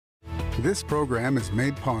This program is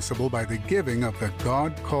made possible by the giving of the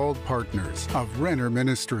God-called partners of Renner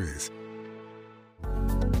Ministries.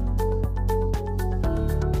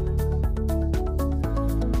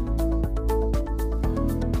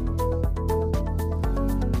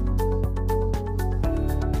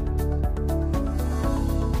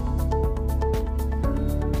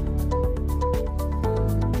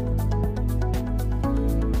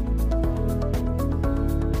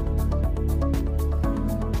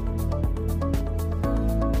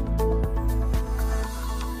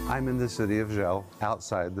 I'm in the city of Zhel,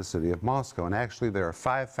 outside the city of Moscow, and actually there are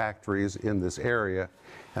 5 factories in this area,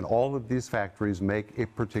 and all of these factories make a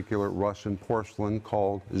particular Russian porcelain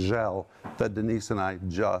called Zhel that Denise and I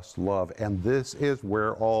just love, and this is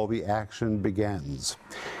where all the action begins.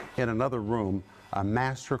 In another room, a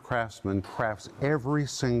master craftsman crafts every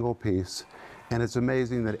single piece, and it's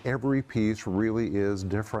amazing that every piece really is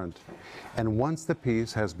different. And once the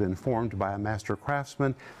piece has been formed by a master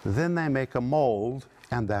craftsman, then they make a mold,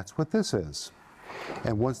 and that's what this is.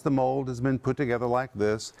 And once the mold has been put together like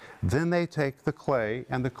this, then they take the clay,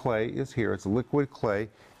 and the clay is here, it's liquid clay,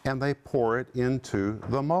 and they pour it into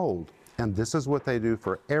the mold. And this is what they do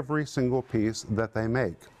for every single piece that they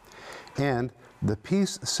make. And the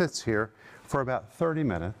piece sits here for about 30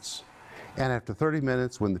 minutes. And after 30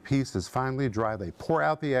 minutes, when the piece is finally dry, they pour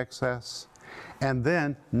out the excess. And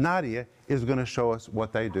then Nadia is going to show us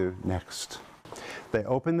what they do next. They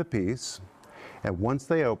open the piece, and once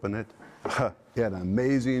they open it, an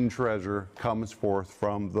amazing treasure comes forth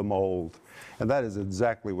from the mold. And that is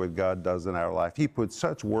exactly what God does in our life. He puts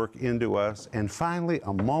such work into us, and finally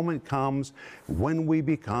a moment comes when we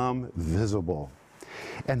become visible.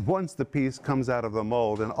 And once the piece comes out of the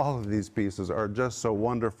mold, and all of these pieces are just so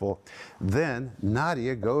wonderful, then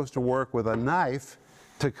Nadia goes to work with a knife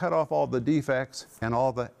to cut off all the defects and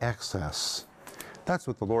all the excess. That's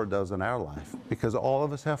what the Lord does in our life, because all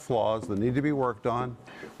of us have flaws that need to be worked on.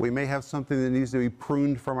 We may have something that needs to be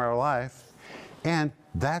pruned from our life, and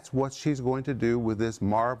that's what she's going to do with this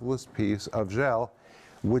marvelous piece of Zhel,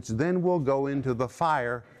 which then will go into the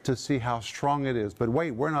fire to see how strong it is. But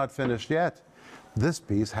wait, we're not finished yet. This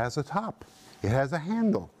piece has a top. It has a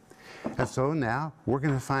handle. And so now we're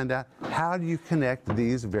going to find out, how do you connect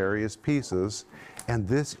these various pieces? And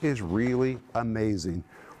this is really amazing.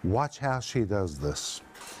 Watch how she does this.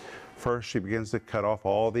 First, she begins to cut off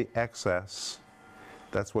all the excess.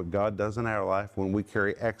 That's what God does in our life. When we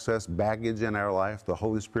carry excess baggage in our life, the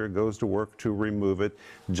Holy Spirit goes to work to remove it,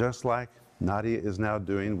 just like Nadia is now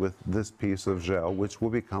doing with this piece of Zhel, which will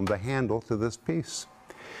become the handle to this piece.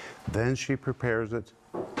 Then she prepares it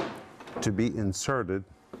to be inserted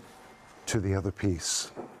to the other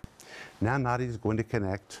piece. Now Nadia is going to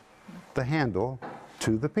connect the handle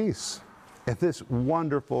to the piece. And this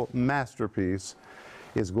wonderful masterpiece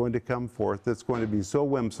is going to come forth. It's going to be so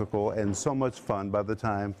whimsical and so much fun by the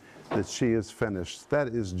time that she is finished. That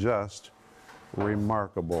is just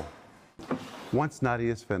remarkable. Once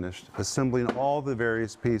Nadia is finished assembling all the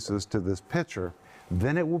various pieces to this pitcher,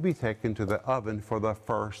 then it will be taken to the oven for the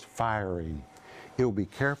first firing. It will be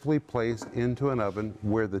carefully placed into an oven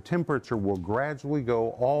where the temperature will gradually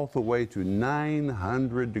go all the way to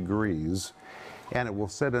 900 degrees, and it will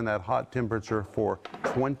sit in that hot temperature for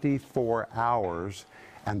 24 hours.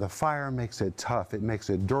 And the fire makes it tough, it makes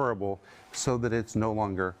it durable, so that it's no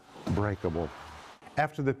longer breakable.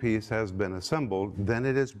 After the piece has been assembled, then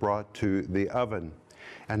it is brought to the oven.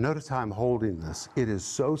 And notice how I'm holding this. It is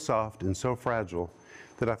so soft and so fragile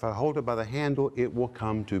that if I hold it by the handle, it will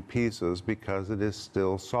come to pieces because it is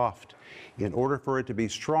still soft. In order for it to be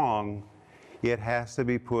strong, it has to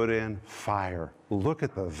be put in fire. Look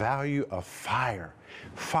at the value of fire.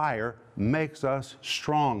 Fire makes us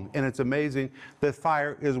strong. And it's amazing that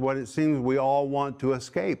fire is what it seems we all want to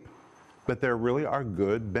escape. But there really are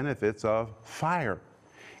good benefits of fire.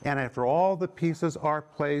 And after all the pieces are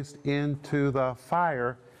placed into the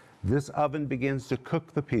fire, this oven begins to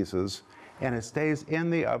cook the pieces, and it stays in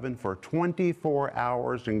the oven for 24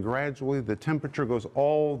 hours, and gradually the temperature goes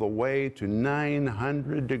all the way to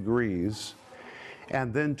 900 degrees.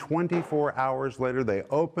 And then 24 hours later, they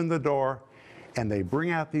open the door and they bring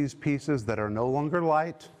out these pieces that are no longer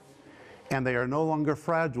light and they are no longer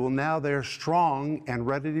fragile. Now they're strong and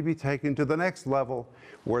ready to be taken to the next level,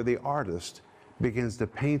 where the artist begins to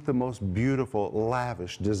paint the most beautiful,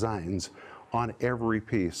 lavish designs on every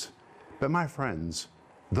piece. But my friends,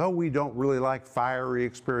 though we don't really like fiery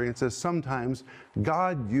experiences, sometimes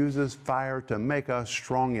God uses fire to make us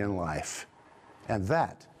strong in life. And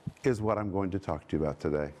that is what I'm going to talk to you about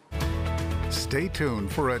today. Stay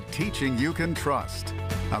tuned for a teaching you can trust,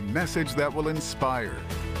 a message that will inspire,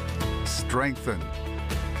 strengthen,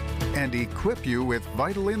 and equip you with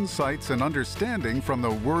vital insights and understanding from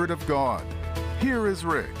the Word of God. Here is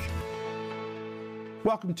Rick.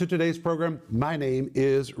 Welcome to today's program. My name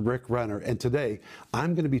is Rick Renner, and today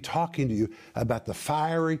I'm going to be talking to you about the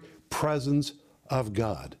fiery presence of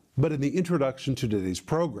God. But in the introduction to today's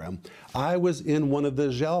program, I was in one of the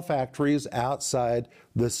gel factories outside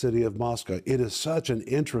the city of Moscow. It is such an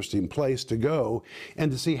interesting place to go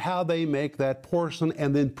and to see how they make that porcelain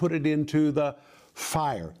and then put it into the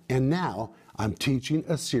fire. And now I'm teaching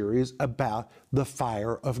a series about the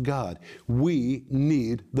fire of God. We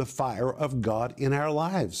need the fire of God in our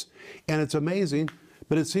lives. And it's amazing,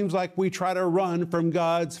 but it seems like we try to run from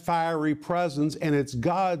God's fiery presence, and it's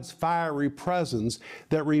God's fiery presence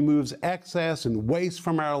that removes excess and waste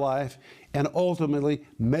from our life and ultimately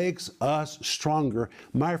makes us stronger.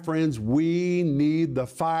 My friends, we need the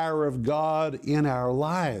fire of God in our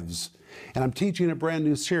lives. And I'm teaching a brand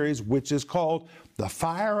new series which is called The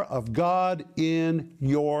Fire of God in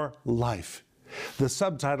Your Life. The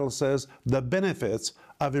subtitle says, The Benefits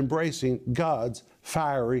of Embracing God's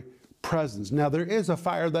Fiery Presence. Now, there is a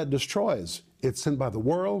fire that destroys. It's sent by the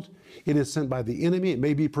world. It is sent by the enemy. It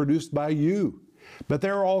may be produced by you. But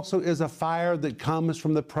there also is a fire that comes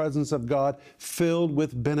from the presence of God filled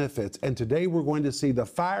with benefits. And today we're going to see the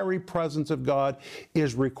fiery presence of God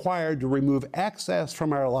is required to remove excess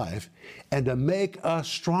from our life and to make us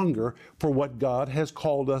stronger for what God has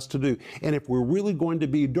called us to do. And if we're really going to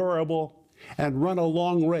be durable and run a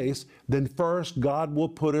long race, then first God will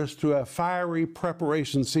put us through a fiery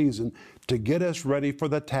preparation season to get us ready for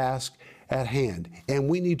the task at hand. And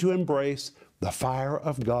we need to embrace the fire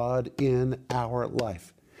of God in our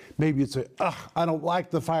life. Maybe you'd say, I don't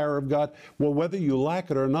like the fire of God. Well, whether you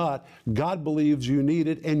like it or not, God believes you need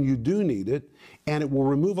it, and you do need it, and it will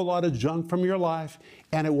remove a lot of junk from your life,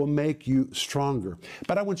 and it will make you stronger.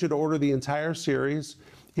 But I want you to order the entire series.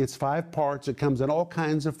 It's 5 parts. It comes in all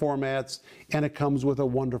kinds of formats, and it comes with a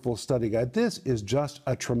wonderful study guide. This is just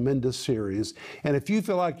a tremendous series. And if you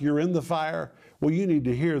feel like you're in the fire, well, you need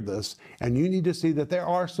to hear this, and you need to see that there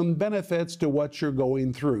are some benefits to what you're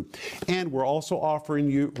going through. And we're also offering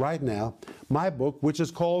you right now my book, which is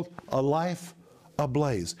called A Life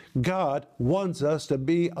Ablaze. God wants us to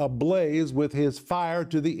be ablaze with His fire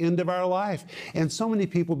to the end of our life. And so many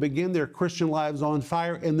people begin their Christian lives on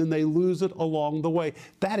fire and then they lose it along the way.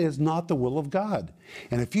 That is not the will of God.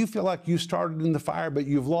 And if you feel like you started in the fire but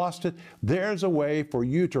you've lost it, there's a way for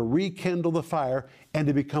you to rekindle the fire and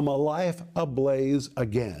to become a life ablaze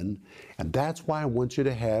again. And that's why I want you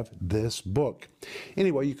to have this book.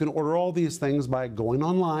 Anyway, you can order all these things by going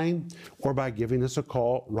online or by giving us a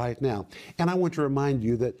call right now. And I want to remind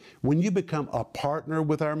you that when you become a partner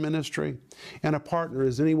with our ministry, and a partner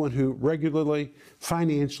is anyone who regularly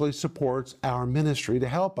financially supports our ministry to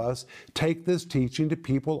help us take this teaching to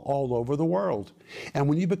people all over the world. And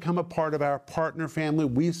when you become a part of our partner family,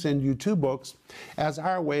 we send you 2 books as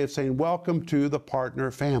our way of saying, welcome to the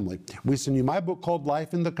partner family. We send you my book called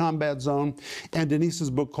Life in the Combat Zone and Denise's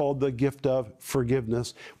book called The Gift of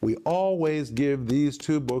Forgiveness. We always give these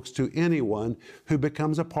 2 books to anyone who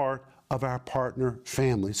becomes a part of our partner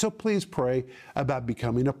family. So please pray about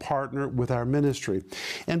becoming a partner with our ministry.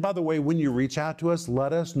 And by the way, when you reach out to us,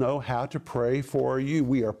 let us know how to pray for you.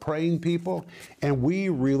 We are praying people, and we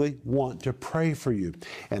really want to pray for you.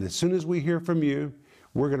 And as soon as we hear from you,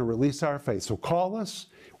 we're going to release our faith. So call us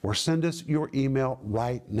or send us your email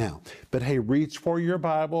right now. But hey, reach for your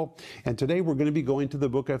Bible. And today we're going to be going to the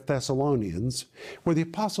book of Thessalonians, where the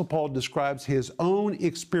Apostle Paul describes his own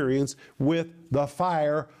experience with the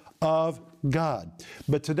fire of God.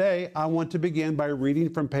 But today I want to begin by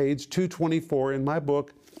reading from page 224 in my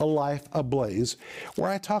book, A Life Ablaze,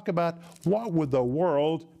 where I talk about what would the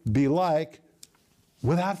world be like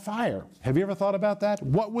without fire. Have you ever thought about that?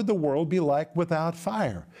 What would the world be like without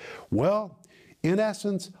fire? Well, in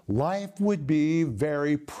essence, life would be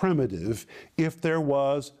very primitive if there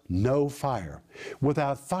was no fire.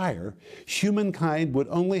 Without fire, humankind would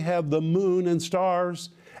only have the moon and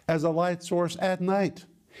stars as a light source at night.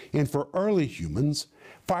 And for early humans,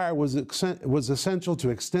 fire was essential to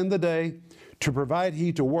extend the day, to provide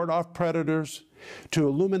heat to ward off predators, to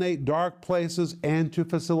illuminate dark places, and to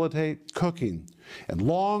facilitate cooking. And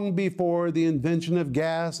long before the invention of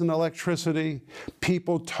gas and electricity,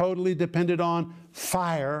 people totally depended on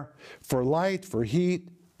fire for light, for heat,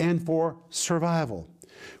 and for survival.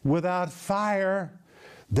 Without fire,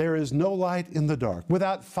 there is no light in the dark.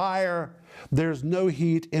 Without fire, there's no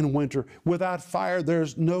heat in winter. Without fire,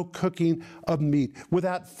 there's no cooking of meat.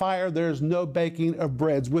 Without fire, there's no baking of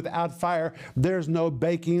breads. Without fire, there's no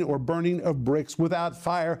baking or burning of bricks. Without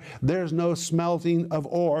fire, there's no smelting of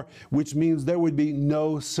ore, which means there would be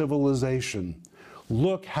no civilization.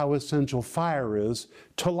 Look how essential fire is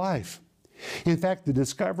to life. In fact, the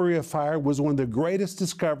discovery of fire was one of the greatest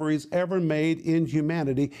discoveries ever made in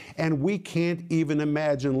humanity, and we can't even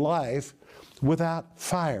imagine life without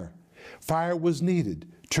fire. Fire was needed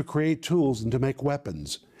to create tools and to make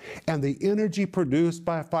weapons. And the energy produced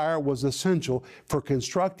by fire was essential for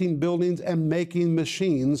constructing buildings and making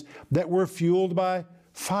machines that were fueled by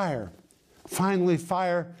fire. Finally,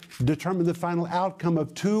 fire determined the final outcome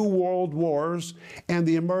of 2 world wars and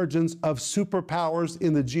the emergence of superpowers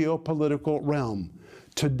in the geopolitical realm.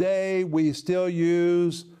 Today, we still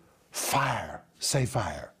use fire. Say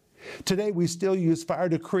fire. Today, we still use fire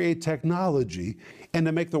to create technology and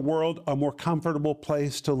to make the world a more comfortable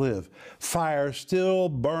place to live. Fire still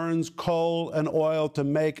burns coal and oil to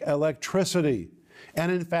make electricity.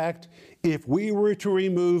 And in fact, if we were to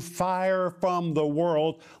remove fire from the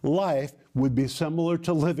world, life would be similar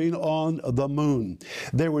to living on the moon.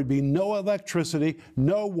 There would be no electricity,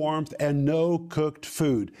 no warmth, and no cooked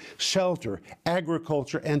food. Shelter,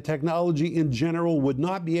 agriculture, and technology in general would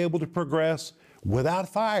not be able to progress without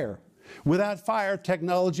fire. Without fire,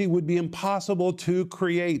 technology would be impossible to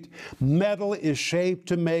create. Metal is shaped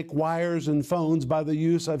to make wires and phones by the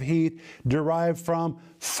use of heat derived from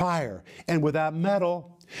fire. And without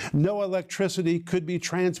metal, no electricity could be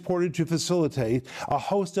transported to facilitate a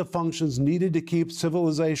host of functions needed to keep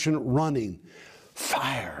civilization running.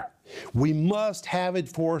 Fire. We must have it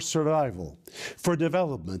for survival, for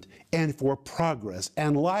development, and for progress.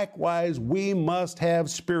 And likewise, we must have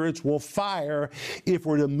spiritual fire if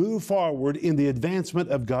we're to move forward in the advancement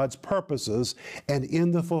of God's purposes and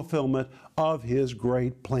in the fulfillment of His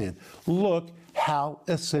great plan. Look how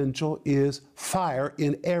essential is fire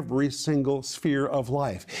in every single sphere of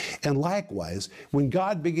life. And likewise, when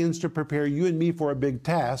God begins to prepare you and me for a big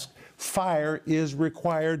task, fire is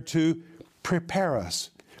required to prepare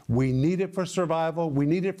us. We need it for survival, we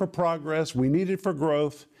need it for progress, we need it for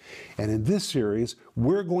growth. And in this series,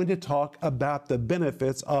 we're going to talk about the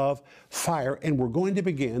benefits of fire, and we're going to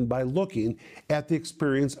begin by looking at the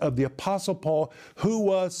experience of the Apostle Paul, who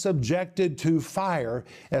was subjected to fire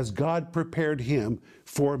as God prepared him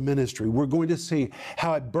for ministry. We're going to see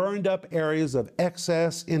how it burned up areas of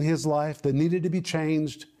excess in his life that needed to be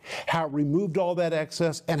changed, how it removed all that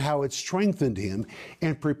excess, and how it strengthened him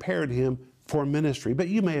and prepared him for ministry. But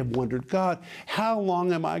you may have wondered, God, how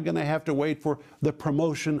long am I going to have to wait for the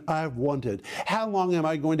promotion I've wanted? How long am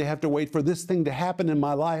I going to have to wait for this thing to happen in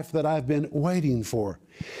my life that I've been waiting for?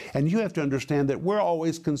 And you have to understand that we're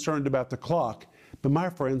always concerned about the clock. But my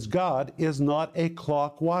friends, God is not a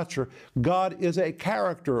clock watcher. God is a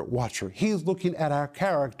character watcher. He's looking at our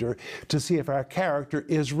character to see if our character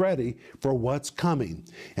is ready for what's coming.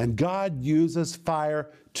 And God uses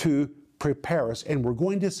fire to prepare us. And we're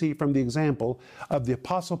going to see from the example of the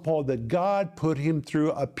Apostle Paul that God put him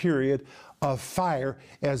through a period of fire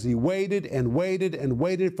as he waited and waited and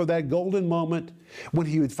waited for that golden moment when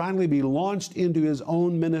he would finally be launched into his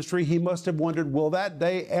own ministry. He must have wondered, will that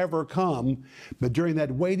day ever come? But during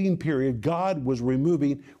that waiting period, God was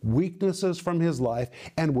removing weaknesses from his life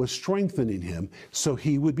and was strengthening him so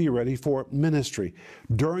he would be ready for ministry.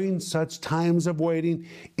 During such times of waiting,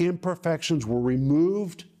 imperfections were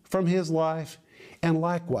removed from his life. And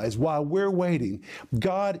likewise, while we're waiting,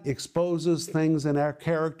 God exposes things in our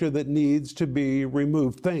character that needs to be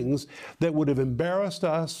removed, things that would have embarrassed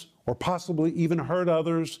us or possibly even hurt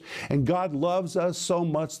others. And God loves us so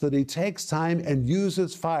much that He takes time and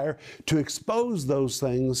uses fire to expose those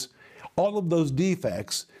things, all of those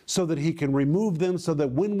defects, so that He can remove them, so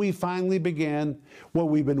that when we finally begin what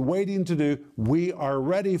we've been waiting to do, we are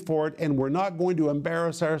ready for it, and we're not going to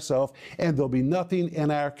embarrass ourselves, and there'll be nothing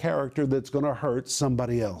in our character that's going to hurt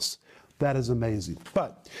somebody else. That is amazing.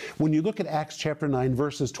 But when you look at Acts chapter 9,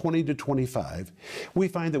 verses 20 to 25, we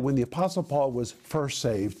find that when the Apostle Paul was first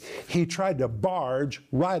saved, he tried to barge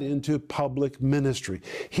right into public ministry.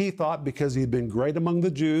 He thought because he'd been great among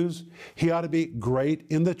the Jews, he ought to be great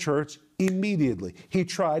in the church immediately. He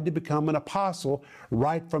tried to become an apostle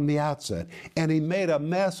right from the outset, and he made a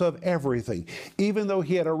mess of everything. Even though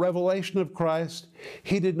he had a revelation of Christ,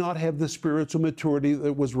 he did not have the spiritual maturity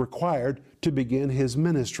that was required to begin his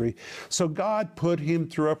ministry. So God put him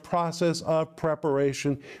through a process of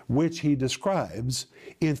preparation, which he describes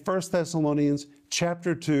in 1 Thessalonians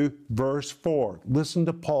chapter 2, verse 4. Listen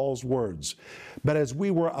to Paul's words. But as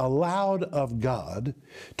we were allowed of God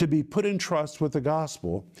to be put in trust with the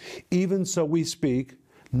gospel, even so we speak,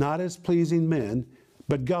 not as pleasing men,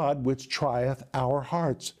 but God which trieth our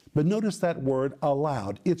hearts. But notice that word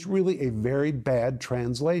allowed. It's really a very bad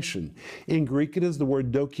translation. In Greek, it is the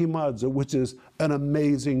word dokimazo, which is an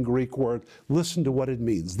amazing Greek word. Listen to what it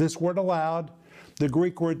means. This word allowed, the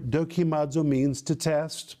Greek word dokimazo, means to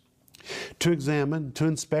test, to examine, to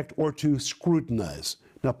inspect, or to scrutinize.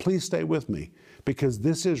 Now, please stay with me, because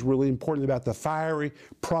this is really important about the fiery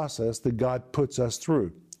process that God puts us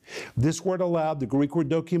through. This word allowed, the Greek word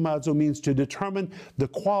dokimazo, means to determine the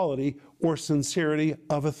quality or sincerity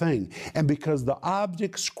of a thing. And because the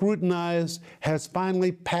object scrutinized has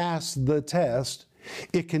finally passed the test,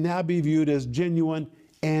 it can now be viewed as genuine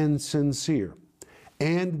and sincere.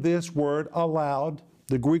 And this word allowed,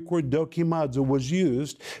 the Greek word dokimazo, was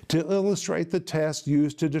used to illustrate the test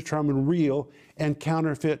used to determine real and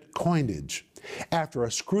counterfeit coinage. After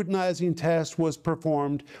a scrutinizing test was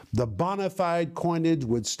performed, the bona fide coinage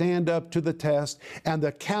would stand up to the test and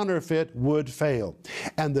the counterfeit would fail.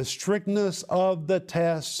 And the strictness of the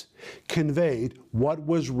test conveyed what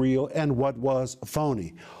was real and what was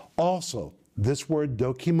phony. Also, this word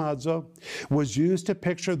dokimazo was used to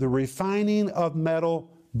picture the refining of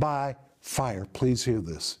metal by fire. Please hear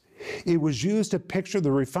this. It was used to picture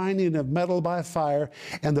the refining of metal by fire,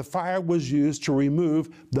 and the fire was used to remove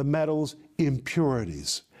the metal's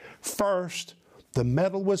impurities. First, the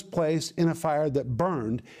metal was placed in a fire that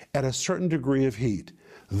burned at a certain degree of heat.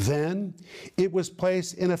 Then, it was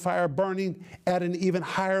placed in a fire burning at an even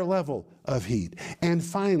higher level of heat. And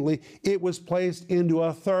finally, it was placed into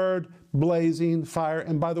a third blazing fire.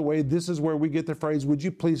 And by the way, this is where we get the phrase, would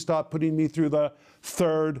you please stop putting me through the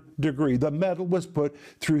third degree? The metal was put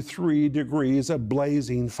through 3 degrees of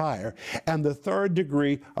blazing fire. And the third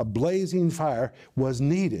degree of blazing fire was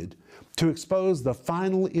needed to expose the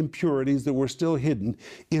final impurities that were still hidden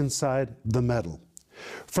inside the metal.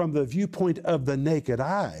 From the viewpoint of the naked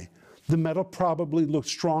eye, the metal probably looked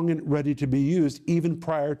strong and ready to be used even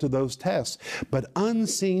prior to those tests. But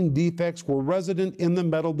unseen defects were resident in the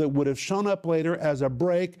metal that would have shown up later as a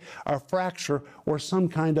break, a fracture, or some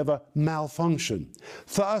kind of a malfunction.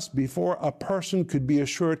 Thus, before a person could be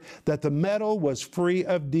assured that the metal was free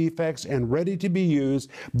of defects and ready to be used,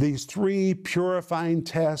 these 3 purifying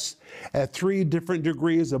tests at 3 different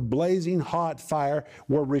degrees of blazing hot fire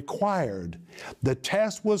were required. The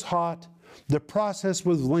test was hot. The process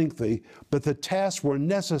was lengthy, but the tests were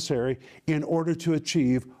necessary in order to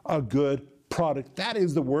achieve a good product. That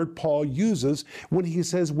is the word Paul uses when he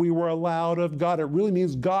says we were allowed of God. It really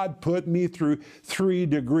means God put me through 3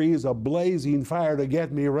 degrees of blazing fire to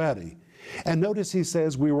get me ready. And notice he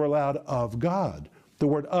says we were allowed of God. The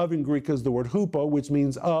word of in Greek is the word hupo, which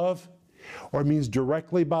means of, or means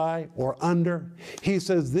directly by or under. He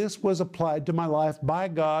says this was applied to my life by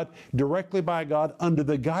God, directly by God, under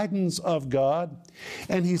the guidance of God.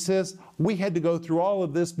 And he says we had to go through all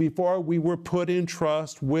of this before we were put in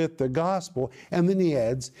trust with the gospel. And then he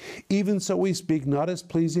adds, even so we speak not as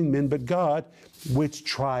pleasing men, but God, which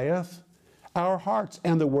trieth our hearts.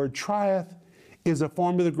 And the word trieth is a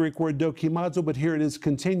form of the Greek word dokimazo, but here it is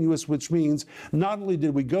continuous, which means not only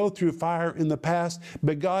did we go through fire in the past,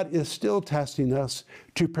 but God is still testing us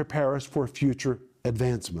to prepare us for future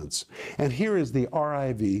advancements. And here is the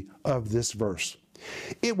RIV of this verse.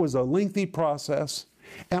 It was a lengthy process,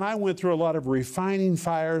 and I went through a lot of refining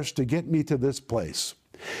fires to get me to this place.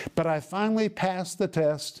 But I finally passed the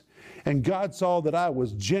test, and God saw that I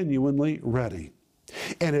was genuinely ready.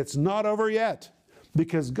 And it's not over yet,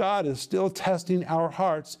 because God is still testing our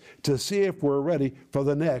hearts to see if we're ready for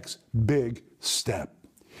the next big step.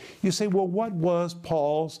 You say, well, what was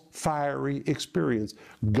Paul's fiery experience?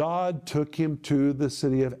 God took him to the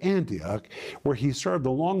city of Antioch, where he served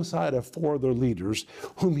alongside of 4 other leaders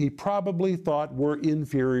whom he probably thought were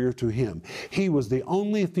inferior to him. He was the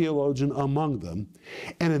only theologian among them.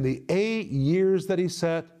 And in the 8 years that he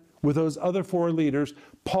sat with those other 4 leaders,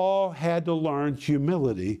 Paul had to learn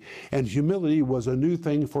humility, and humility was a new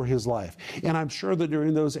thing for his life. And I'm sure that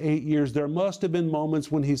during those 8 years, there must have been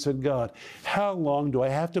moments when he said, God, how long do I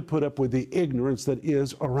have to put up with the ignorance that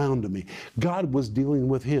is around me? God was dealing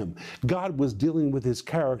with him. God was dealing with his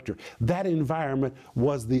character. That environment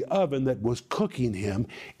was the oven that was cooking him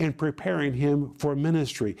and preparing him for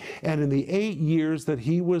ministry. And in the 8 years that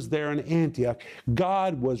he was there in Antioch,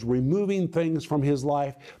 God was removing things from his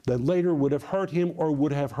life that later would have hurt him or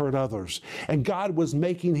would have hurt others. And God was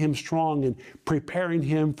making him strong and preparing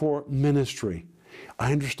him for ministry.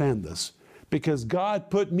 I understand this because God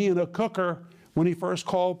put me in a cooker when He first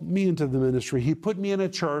called me into the ministry, He put me in a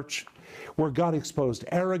church where God exposed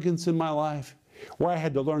arrogance in my life, where I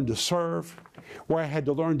had to learn to serve, where I had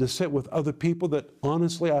to learn to sit with other people that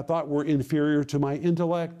honestly I thought were inferior to my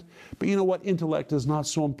intellect. But you know what? Intellect is not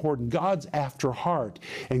so important. God's after heart.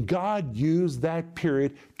 And God used that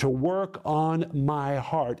period to work on my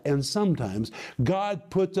heart. And sometimes God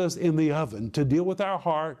puts us in the oven to deal with our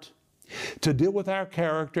heart, to deal with our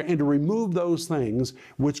character, and to remove those things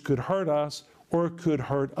which could hurt us or could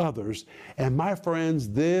hurt others. And my friends,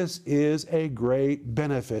 this is a great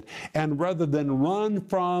benefit. And rather than run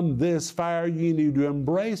from this fire, you need to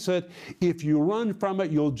embrace it. If you run from it,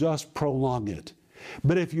 you'll just prolong it.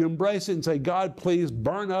 But if you embrace it and say, God, please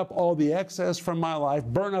burn up all the excess from my life,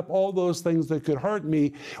 burn up all those things that could hurt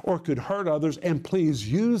me or could hurt others, and please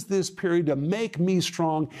use this period to make me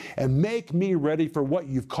strong and make me ready for what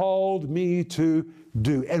you've called me to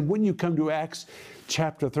do. And when you come to Acts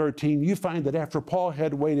chapter 13, you find that after Paul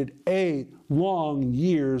had waited 8 long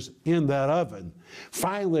years in that oven,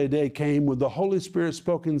 finally a day came when the Holy Spirit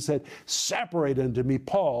spoke and said, separate unto me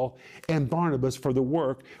Paul and Barnabas for the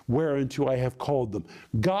work whereunto I have called them.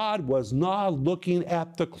 God was not looking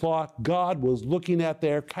at the clock. God was looking at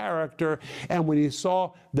their character. And when He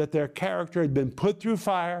saw that their character had been put through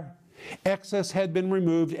fire, excess had been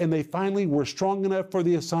removed, and they finally were strong enough for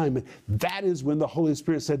the assignment, that is when the Holy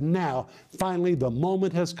Spirit said, now, finally, the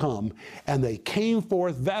moment has come, and they came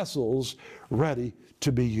forth vessels ready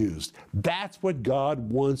to be used. That's what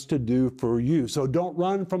God wants to do for you. So don't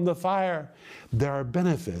run from the fire. There are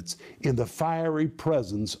benefits in the fiery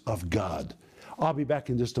presence of God. I'll be back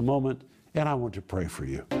in just a moment, and I want to pray for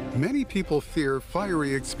you. Many people fear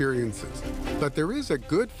fiery experiences, but there is a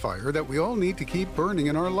good fire that we all need to keep burning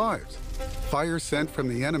in our lives. Fire sent from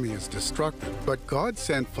the enemy is destructive, but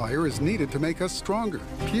God-sent fire is needed to make us stronger,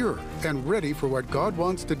 pure, and ready for what God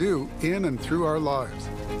wants to do in and through our lives.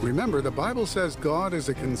 Remember, the Bible says God is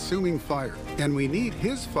a consuming fire, and we need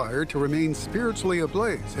His fire to remain spiritually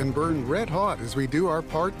ablaze and burn red hot as we do our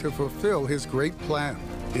part to fulfill His great plan.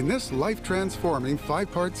 In this life-transforming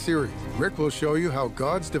 5-part series, Rick will show you how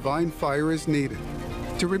God's divine fire is needed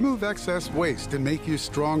to remove excess waste and make you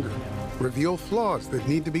stronger, reveal flaws that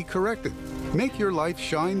need to be corrected, make your life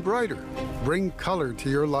shine brighter, bring color to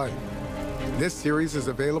your life. This series is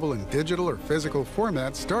available in digital or physical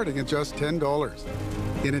formats starting at just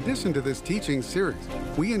 $10. In addition to this teaching series,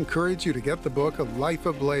 we encourage you to get the book A Life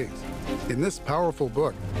Ablaze. In this powerful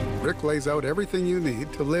book, Rick lays out everything you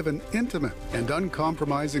need to live an intimate and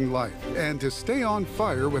uncompromising life and to stay on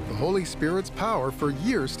fire with the Holy Spirit's power for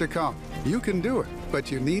years to come. You can do it,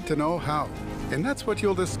 but you need to know how. And that's what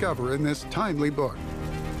you'll discover in this timely book.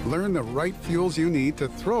 Learn the right fuels you need to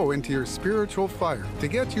throw into your spiritual fire to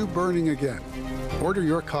get you burning again. Order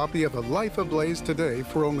your copy of A Life Ablaze today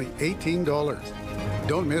for only $18.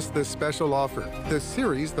 Don't miss this special offer, the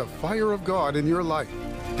series The Fire of God in Your Life,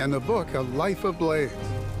 and the book A Life Ablaze.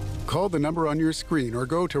 Call the number on your screen or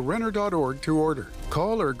go to Renner.org to order.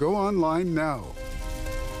 Call or go online now.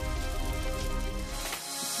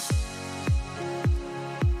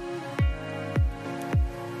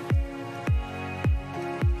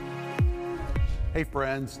 Hey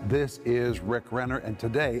friends, this is Rick Renner, and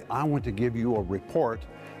today I want to give you a report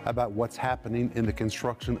about what's happening in the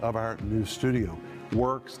construction of our new studio.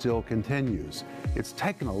 Work still continues. It's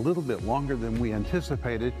taken a little bit longer than we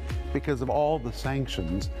anticipated because of all the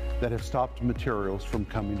sanctions that have stopped materials from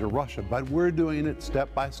coming to Russia, but we're doing it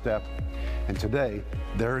step by step. And today,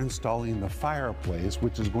 they're installing the fireplace,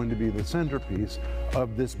 which is going to be the centerpiece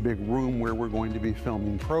of this big room where we're going to be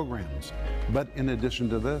filming programs. But in addition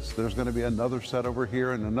to this, there's going to be another set over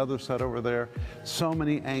here and another set over there. So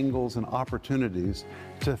many angles and opportunities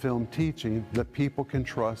to film teaching that people can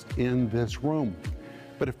trust in this room.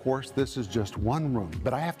 But of course, this is just one room.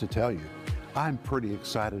 But I have to tell you, I'm pretty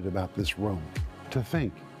excited about this room. To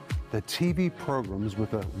think that TV programs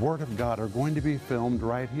with the Word of God are going to be filmed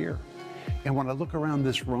right here. And when I look around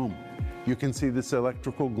this room, you can see this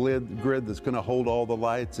electrical grid that's going to hold all the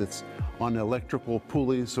lights. It's on electrical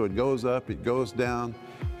pulleys, so it goes up, it goes down.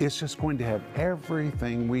 It's just going to have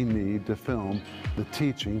everything we need to film the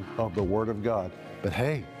teaching of the Word of God. But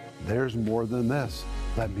hey, there's more than this.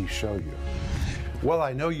 Let me show you. Well,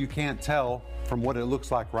 I know you can't tell from what it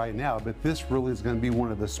looks like right now, but this really is going to be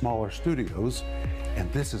one of the smaller studios,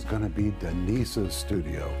 and this is going to be Denise's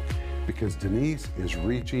studio, because Denise is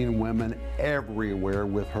reaching women everywhere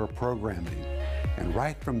with her programming. And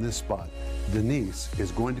right from this spot, Denise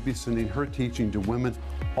is going to be sending her teaching to women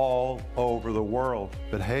all over the world.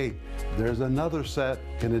 But hey, there's another set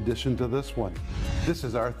in addition to this one. This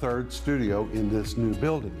is our third studio in this new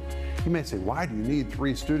building. You may say, why do you need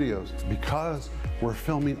 3 studios? Because we're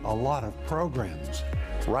filming a lot of programs.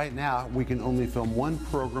 Right now, we can only film 1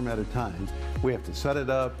 program at a time. We have to set it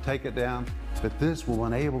up, take it down, but this will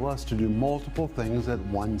enable us to do multiple things at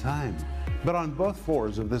one time. But on both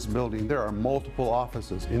floors of this building, there are multiple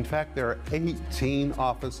offices. In fact, there are 18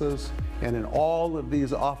 offices, and in all of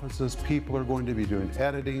these offices, people are going to be doing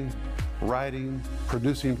editing, writing,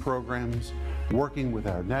 producing programs, working with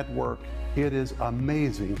our network. It is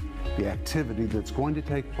amazing the activity that's going to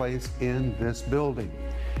take place in this building.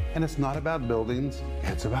 And it's not about buildings,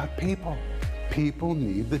 it's about people. People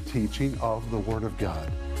need the teaching of the Word of God.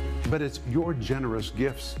 But it's your generous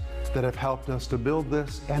gifts that have helped us to build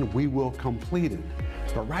this, and we will complete it.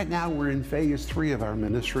 But right now we're in phase 3 of our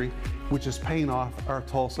ministry, which is paying off our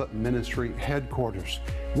Tulsa ministry headquarters.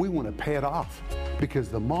 We want to pay it off because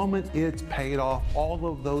the moment it's paid off, all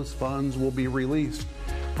of those funds will be released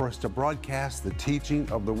for us to broadcast the teaching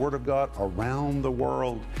of the Word of God around the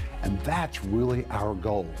world. And that's really our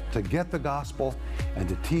goal, to get the gospel and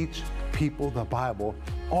to teach people the Bible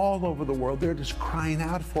all over the world. They're just crying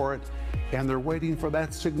out for it, and they're waiting for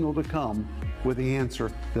that signal to come with the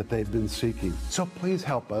answer that they've been seeking. So please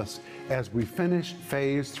help us as we finish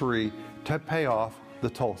phase 3 to pay off the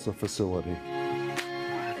Tulsa facility.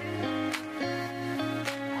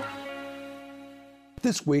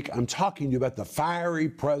 This week, I'm talking to you about the fiery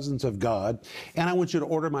presence of God, and I want you to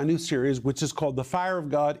order my new series, which is called The Fire of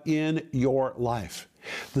God in Your Life.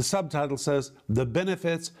 The subtitle says, The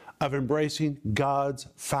Benefits of Embracing God's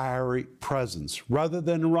Fiery Presence. Rather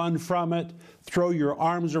than run from it, throw your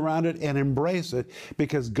arms around it and embrace it,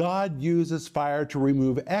 because God uses fire to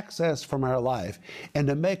remove excess from our life and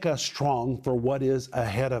to make us strong for what is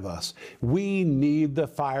ahead of us. We need the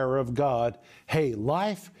fire of God. Hey,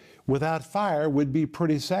 life without fire would be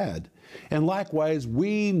pretty sad. And likewise,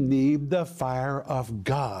 we need the fire of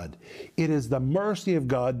God. It is the mercy of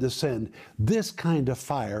God to send this kind of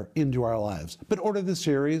fire into our lives. But order the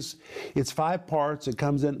series. It's 5 parts. It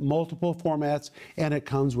comes in multiple formats, and it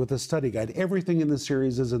comes with a study guide. Everything in the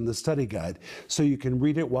series is in the study guide, so you can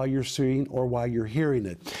read it while you're seeing or while you're hearing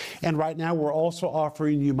it. And right now, we're also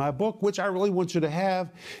offering you my book, which I really want you to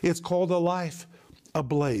have. It's called A Life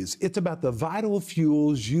Ablaze. It's about the vital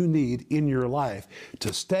fuels you need in your life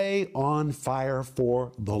to stay on fire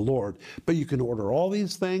for the Lord. But you can order all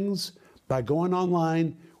these things by going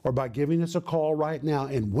online or by giving us a call right now.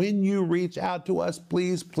 And when you reach out to us,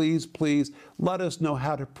 please, please, please let us know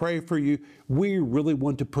how to pray for you. We really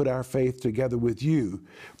want to put our faith together with you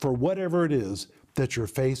for whatever it is that you're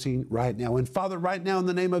facing right now. And Father, right now in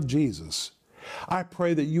the name of Jesus, I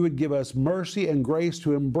pray that you would give us mercy and grace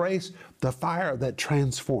to embrace the fire that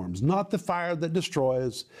transforms, not the fire that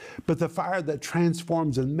destroys, but the fire that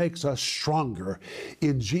transforms and makes us stronger.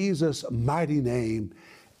 In Jesus' mighty name,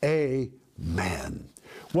 amen.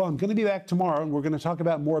 Well, I'm going to be back tomorrow, and we're going to talk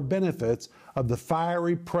about more benefits of the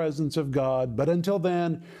fiery presence of God. But until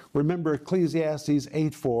then, remember Ecclesiastes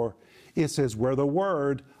 8:4. It says, where the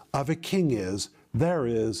word of a king is, there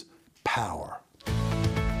is power.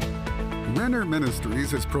 Renner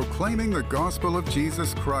Ministries is proclaiming the gospel of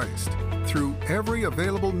Jesus Christ through every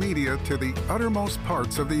available media to the uttermost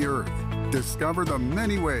parts of the earth. Discover the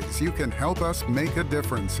many ways you can help us make a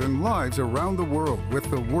difference in lives around the world with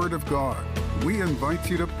the Word of God. We invite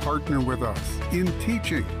you to partner with us in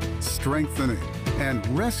teaching, strengthening, and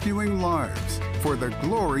rescuing lives for the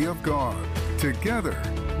glory of God. Together,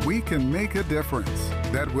 we can make a difference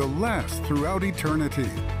that will last throughout eternity.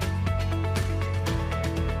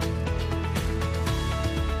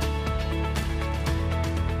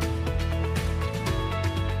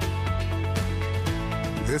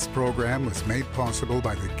 This program was made possible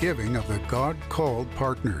by the giving of the God-called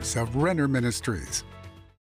partners of Renner Ministries.